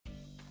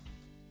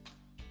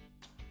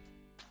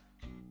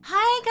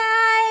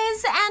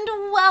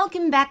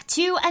welcome back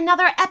to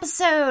another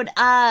episode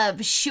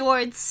of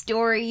Short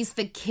Stories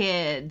for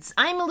Kids.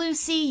 I'm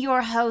Lucy,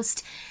 your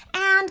host,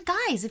 and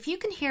guys, if you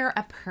can hear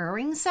a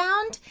purring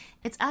sound,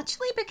 it's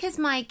actually because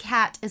my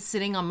cat is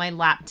sitting on my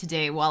lap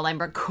today while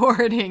I'm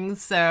recording,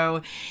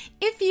 so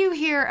if you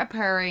hear a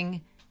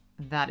purring,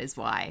 that is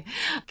why.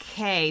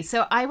 Okay,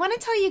 so I want to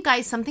tell you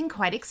guys something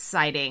quite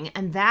exciting,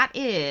 and that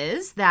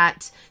is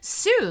that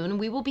soon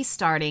we will be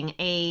starting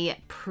a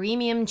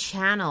premium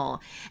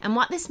channel. And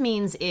what this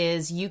means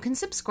is you can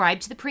subscribe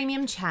to the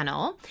premium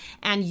channel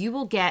and you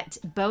will get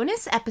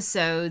bonus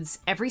episodes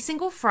every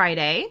single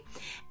Friday,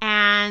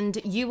 and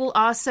you will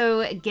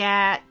also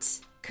get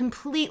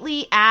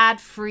completely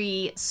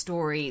ad-free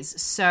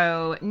stories.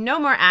 So no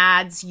more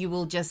ads. You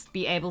will just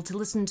be able to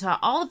listen to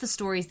all of the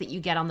stories that you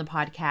get on the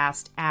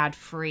podcast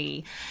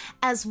ad-free,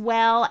 as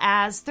well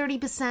as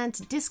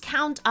 30%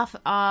 discount off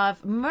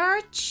of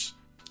merch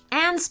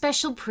and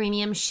special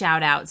premium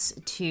shout-outs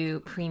to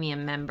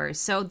premium members.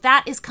 So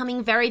that is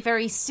coming very,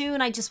 very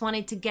soon. I just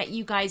wanted to get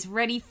you guys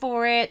ready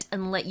for it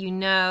and let you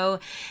know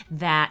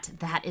that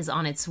that is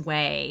on its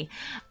way.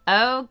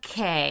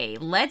 Okay,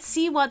 let's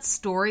see what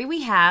story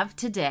we have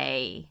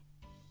today.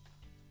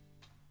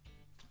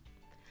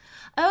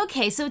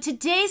 Okay, so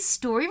today's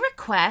story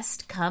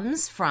request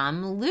comes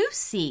from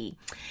Lucy,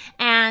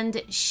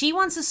 and she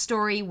wants a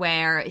story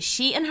where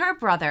she and her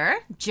brother,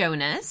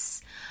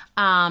 Jonas,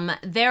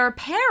 their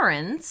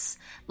parents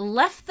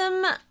left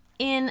them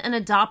in an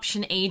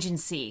adoption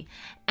agency,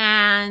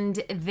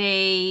 and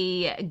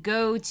they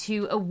go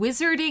to a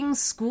wizarding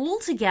school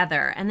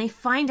together, and they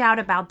find out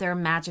about their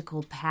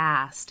magical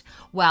past.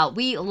 Well,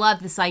 we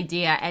love this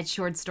idea at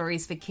Short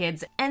Stories for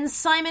Kids, and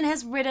Simon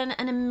has written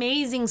an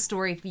amazing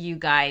story for you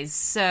guys.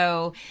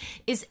 So,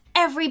 is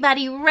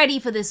everybody ready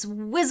for this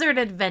wizard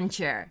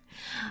adventure?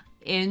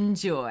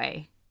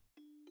 Enjoy.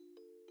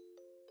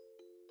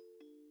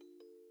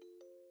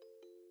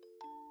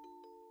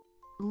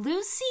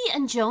 Lucy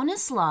and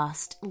Jonas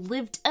Lost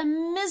lived a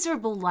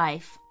miserable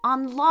life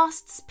on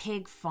Lost's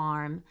pig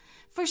farm.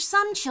 For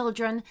some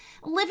children,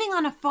 living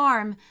on a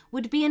farm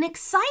would be an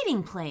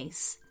exciting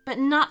place, but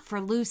not for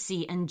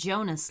Lucy and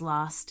Jonas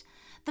Lost.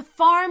 The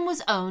farm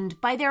was owned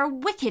by their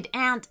wicked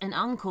aunt and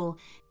uncle,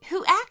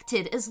 who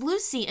acted as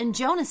Lucy and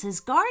Jonas's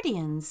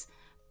guardians.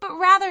 But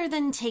rather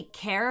than take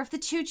care of the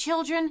two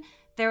children,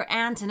 their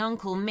aunt and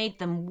uncle made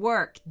them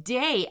work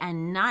day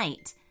and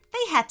night.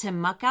 They had to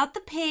muck out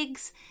the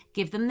pigs,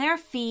 give them their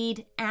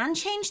feed, and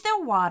change their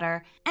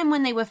water, and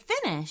when they were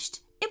finished,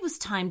 it was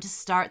time to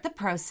start the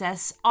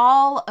process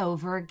all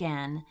over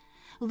again.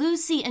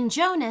 Lucy and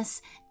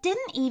Jonas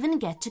didn't even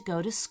get to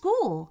go to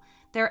school.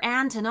 Their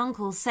aunt and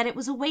uncle said it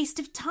was a waste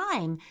of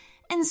time,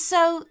 and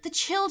so the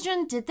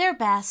children did their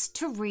best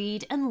to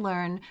read and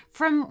learn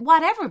from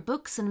whatever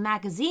books and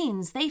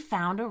magazines they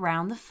found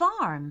around the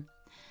farm.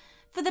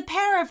 For the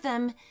pair of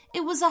them,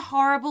 it was a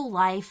horrible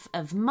life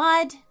of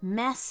mud,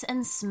 mess,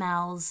 and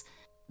smells,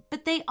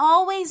 but they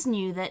always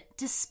knew that,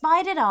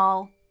 despite it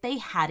all, they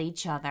had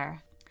each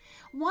other.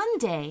 One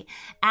day,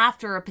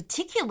 after a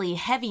particularly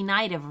heavy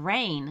night of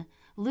rain,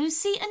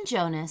 Lucy and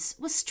Jonas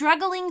were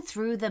struggling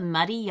through the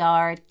muddy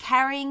yard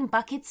carrying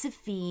buckets of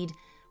feed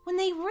when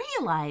they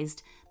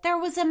realized there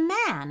was a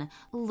man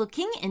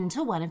looking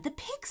into one of the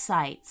pig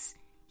sites.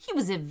 He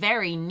was a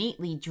very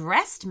neatly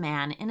dressed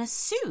man in a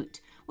suit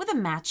with a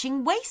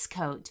matching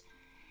waistcoat,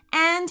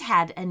 and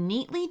had a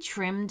neatly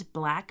trimmed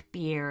black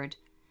beard.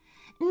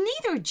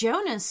 Neither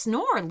Jonas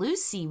nor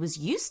Lucy was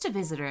used to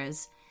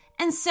visitors,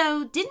 and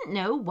so didn't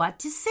know what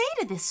to say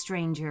to this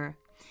stranger.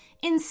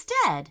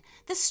 Instead,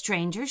 the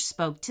stranger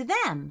spoke to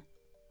them.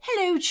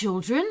 "Hello,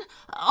 children.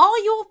 Are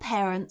your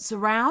parents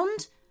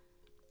around?"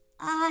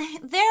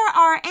 They're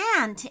our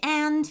aunt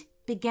and,"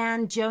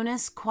 began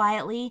Jonas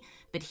quietly,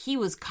 but he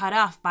was cut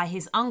off by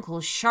his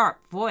uncle's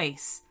sharp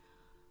voice.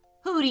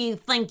 "Who do you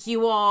think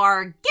you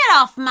are? Get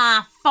off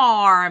my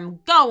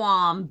farm! Go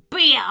on,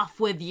 be off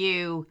with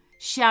you!"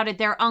 shouted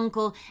their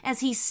uncle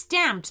as he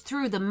stamped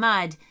through the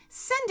mud,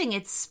 sending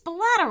it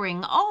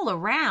splattering all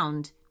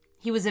around.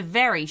 He was a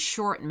very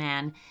short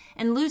man,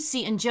 and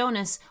Lucy and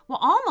Jonas were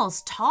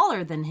almost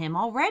taller than him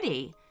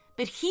already,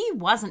 but he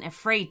wasn't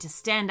afraid to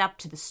stand up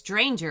to the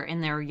stranger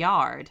in their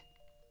yard.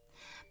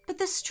 But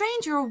the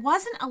stranger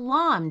wasn't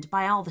alarmed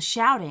by all the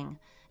shouting,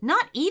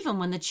 not even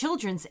when the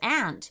children's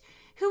aunt,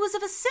 who was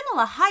of a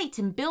similar height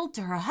and build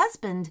to her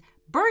husband,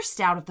 burst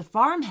out of the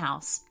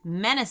farmhouse,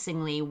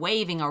 menacingly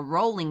waving a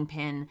rolling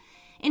pin.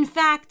 In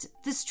fact,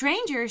 the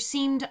stranger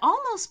seemed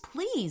almost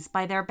pleased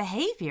by their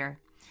behavior.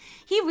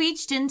 He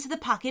reached into the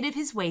pocket of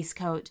his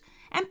waistcoat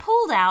and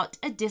pulled out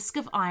a disc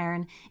of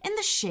iron in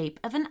the shape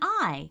of an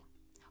eye.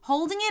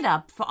 Holding it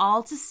up for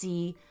all to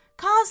see,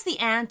 caused the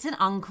aunt and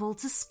uncle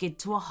to skid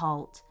to a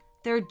halt,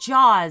 their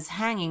jaws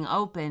hanging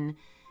open.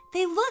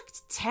 They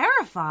looked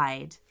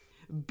terrified.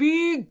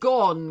 "Be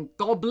gone,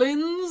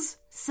 goblins,"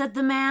 said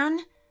the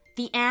man.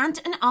 The aunt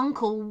and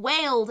uncle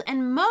wailed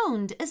and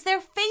moaned as their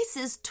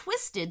faces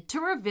twisted to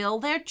reveal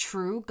their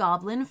true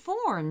goblin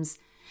forms.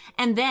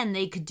 And then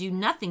they could do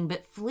nothing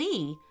but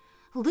flee.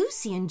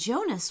 Lucy and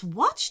Jonas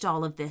watched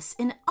all of this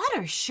in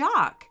utter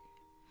shock.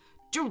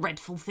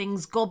 "Dreadful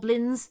things,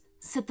 goblins,"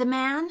 said the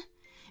man.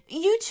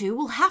 "You two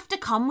will have to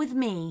come with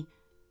me."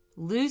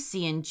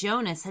 Lucy and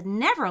Jonas had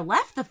never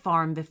left the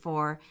farm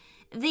before.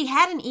 They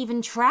hadn't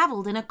even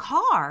traveled in a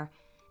car.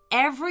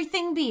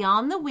 Everything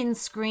beyond the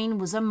windscreen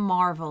was a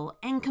marvel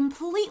and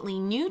completely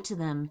new to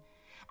them.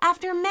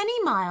 After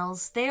many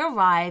miles, they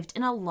arrived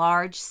in a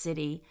large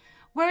city,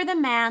 where the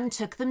man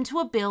took them to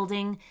a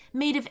building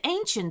made of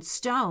ancient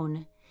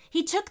stone.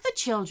 He took the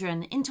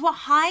children into a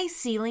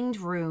high-ceilinged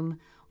room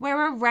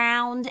where a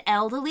round,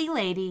 elderly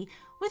lady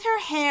with her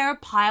hair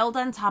piled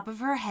on top of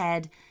her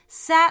head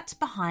sat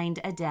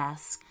behind a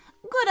desk.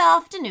 "Good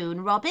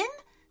afternoon, Robin,"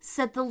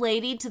 said the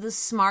lady to the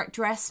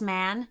smart-dressed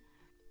man.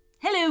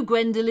 "Hello,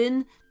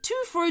 Gwendolen.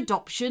 2 for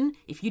adoption,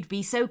 if you'd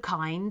be so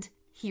kind,"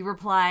 he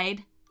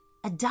replied.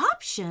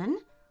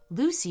 Adoption?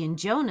 Lucy and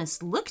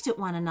Jonas looked at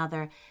one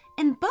another,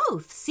 and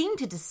both seemed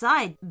to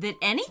decide that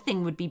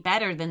anything would be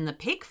better than the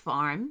pig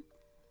farm.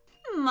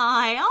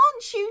 "My,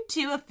 aren't you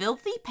two a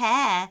filthy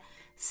pair?"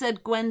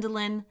 said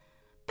Gwendolen,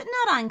 but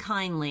not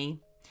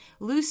unkindly.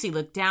 Lucy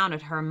looked down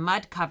at her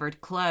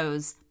mud-covered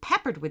clothes,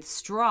 peppered with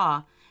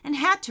straw, and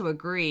had to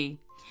agree.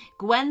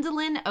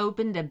 Gwendolen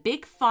opened a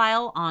big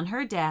file on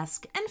her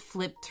desk and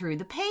flipped through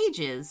the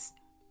pages.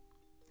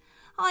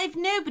 "I've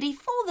nobody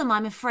for them,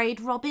 I'm afraid,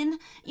 Robin.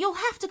 You'll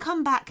have to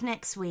come back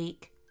next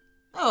week."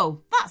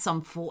 "Oh, that's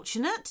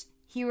unfortunate,"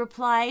 he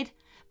replied.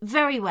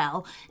 "Very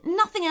well,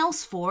 nothing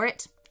else for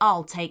it.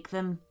 I'll take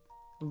them."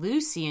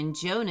 Lucy and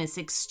Jonas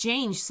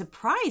exchanged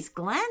surprised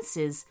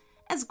glances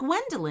as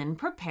Gwendolen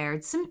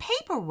prepared some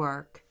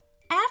paperwork.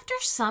 After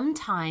some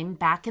time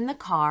back in the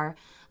car,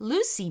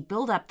 Lucy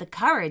built up the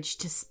courage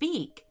to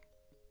speak.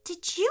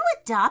 "Did you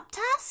adopt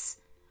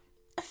us?"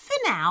 "For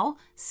now,"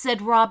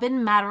 said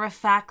Robin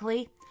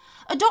matter-of-factly.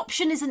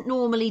 "Adoption isn't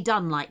normally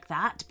done like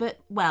that,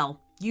 but,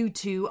 well, you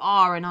two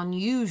are an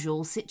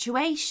unusual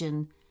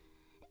situation."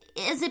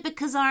 "Is it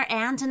because our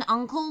aunt and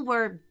uncle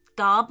were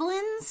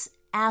goblins?"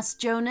 asked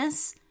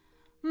Jonas.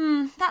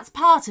 That's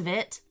part of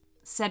it,"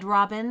 said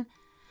Robin.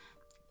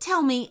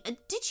 "Tell me,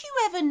 did you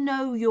ever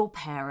know your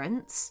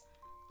parents?"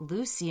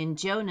 Lucy and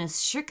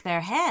Jonas shook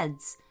their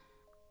heads.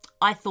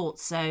 "I thought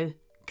so,"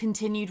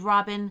 continued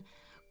Robin.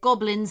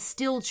 "Goblins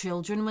steal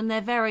children when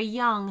they're very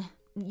young.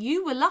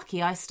 You were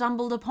lucky I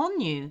stumbled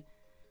upon you."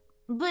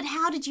 "But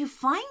how did you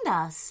find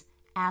us?"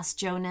 asked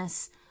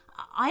Jonas.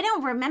 "I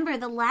don't remember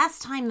the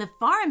last time the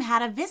farm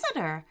had a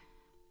visitor."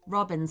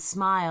 Robin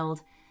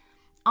smiled.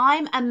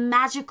 "I'm a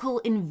magical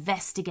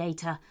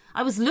investigator.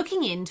 I was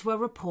looking into a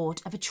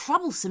report of a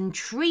troublesome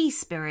tree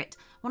spirit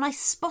when I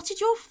spotted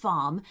your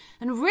farm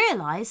and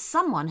realized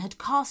someone had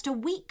cast a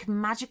weak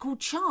magical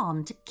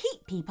charm to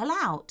keep people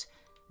out.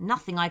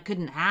 Nothing I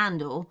couldn't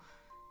handle."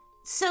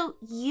 "So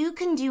you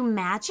can do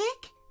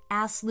magic?"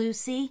 asked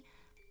Lucy.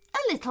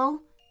 "A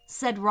little,"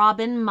 said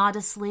Robin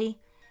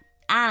modestly.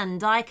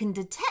 "And I can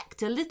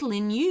detect a little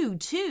in you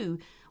too,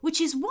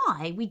 which is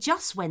why we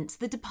just went to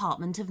the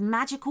Department of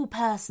Magical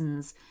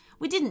Persons.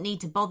 We didn't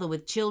need to bother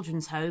with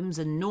children's homes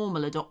and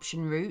normal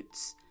adoption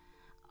routes."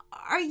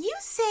 "Are you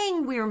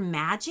saying we're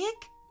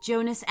magic?"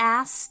 Jonas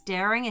asked,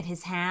 staring at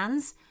his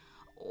hands.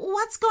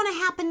 "What's going to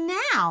happen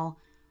now?"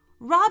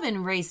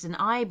 Robin raised an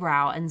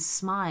eyebrow and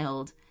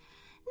smiled.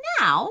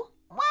 "Now?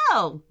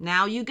 Well,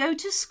 now you go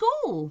to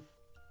school."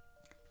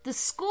 The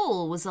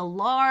school was a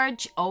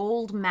large,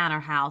 old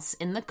manor house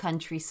in the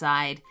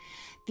countryside.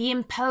 The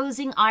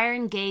imposing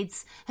iron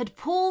gates had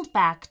pulled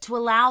back to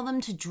allow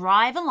them to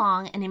drive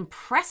along an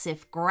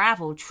impressive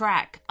gravel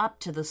track up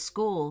to the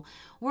school,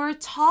 where a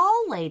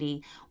tall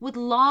lady with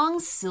long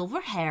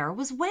silver hair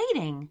was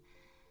waiting.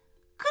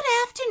 "Good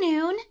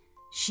afternoon,"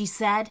 she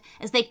said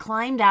as they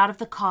climbed out of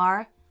the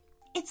car.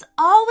 "It's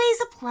always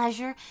a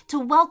pleasure to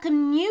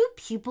welcome new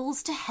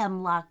pupils to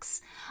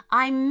Hemlocks.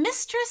 I'm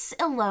Mistress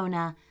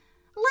Ilona.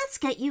 Let's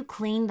get you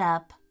cleaned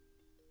up."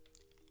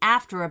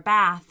 After a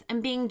bath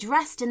and being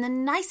dressed in the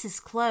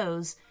nicest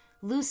clothes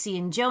Lucy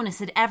and Jonas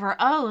had ever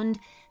owned,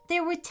 they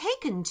were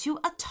taken to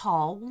a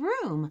tall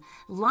room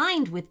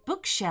lined with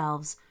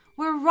bookshelves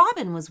where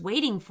Robin was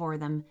waiting for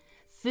them.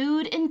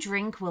 Food and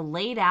drink were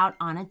laid out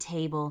on a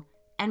table,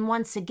 and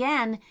once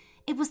again,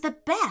 it was the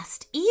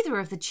best either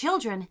of the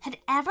children had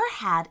ever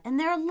had in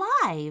their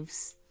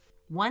lives.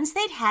 Once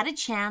they'd had a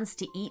chance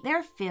to eat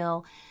their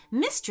fill,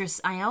 Mistress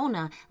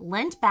Iona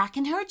leant back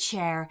in her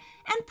chair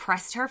and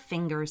pressed her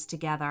fingers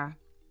together.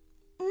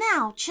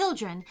 "Now,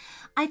 children,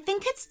 I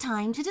think it's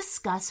time to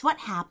discuss what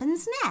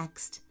happens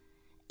next."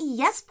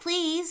 "Yes,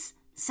 please,"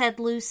 said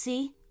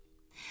Lucy.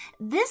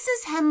 "This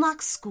is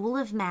Hemlock School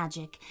of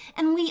Magic,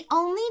 and we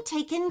only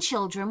take in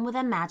children with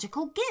a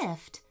magical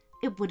gift.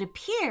 It would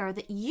appear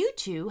that you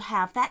two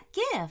have that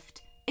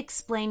gift,"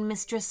 explained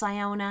Mistress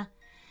Iona.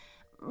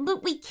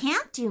 "But we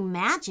can't do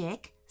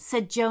magic,"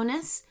 said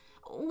Jonas.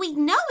 "We'd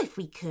know if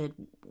we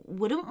could,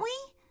 wouldn't we?"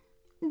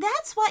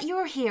 "That's what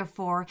you're here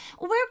for.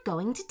 We're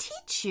going to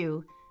teach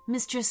you,"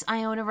 Mistress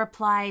Iona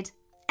replied.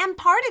 "And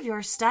part of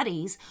your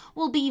studies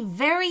will be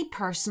very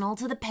personal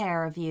to the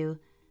pair of you."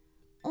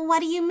 What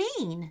do you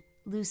mean?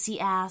 Lucy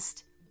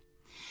asked.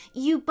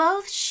 You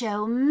both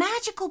show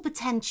magical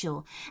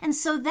potential, and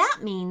so that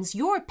means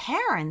your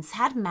parents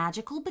had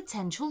magical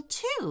potential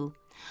too.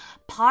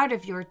 Part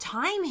of your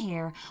time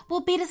here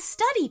will be to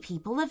study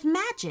people of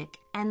magic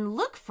and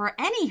look for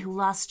any who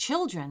lost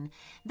children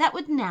that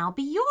would now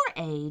be your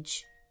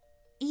age.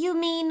 You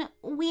mean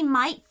we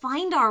might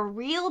find our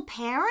real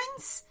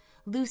parents?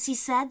 Lucy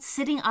said,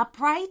 sitting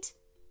upright.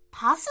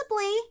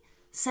 Possibly,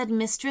 said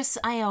Mistress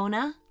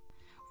Iona.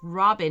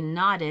 Robin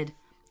nodded.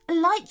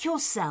 Like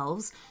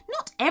yourselves,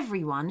 not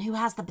everyone who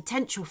has the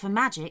potential for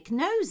magic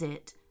knows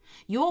it.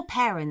 Your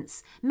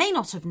parents may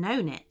not have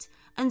known it,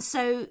 and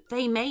so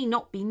they may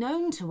not be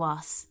known to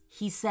us,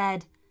 he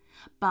said.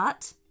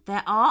 But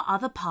there are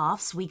other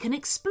paths we can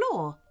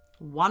explore.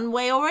 One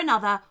way or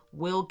another,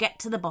 we'll get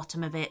to the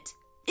bottom of it.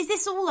 Is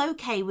this all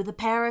okay with the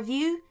pair of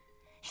you?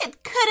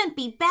 It couldn't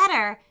be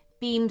better,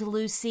 beamed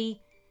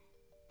Lucy.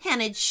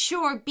 And it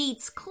sure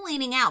beats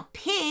cleaning out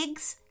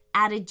pigs,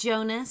 added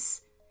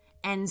Jonas.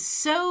 And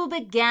so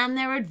began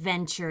their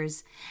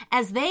adventures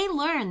as they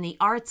learned the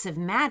arts of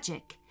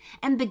magic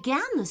and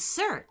began the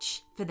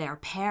search for their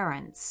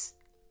parents.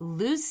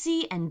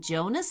 Lucy and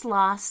Jonas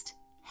Lost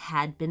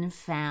had been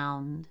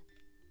found.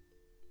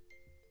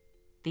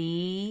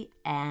 The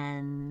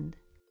end.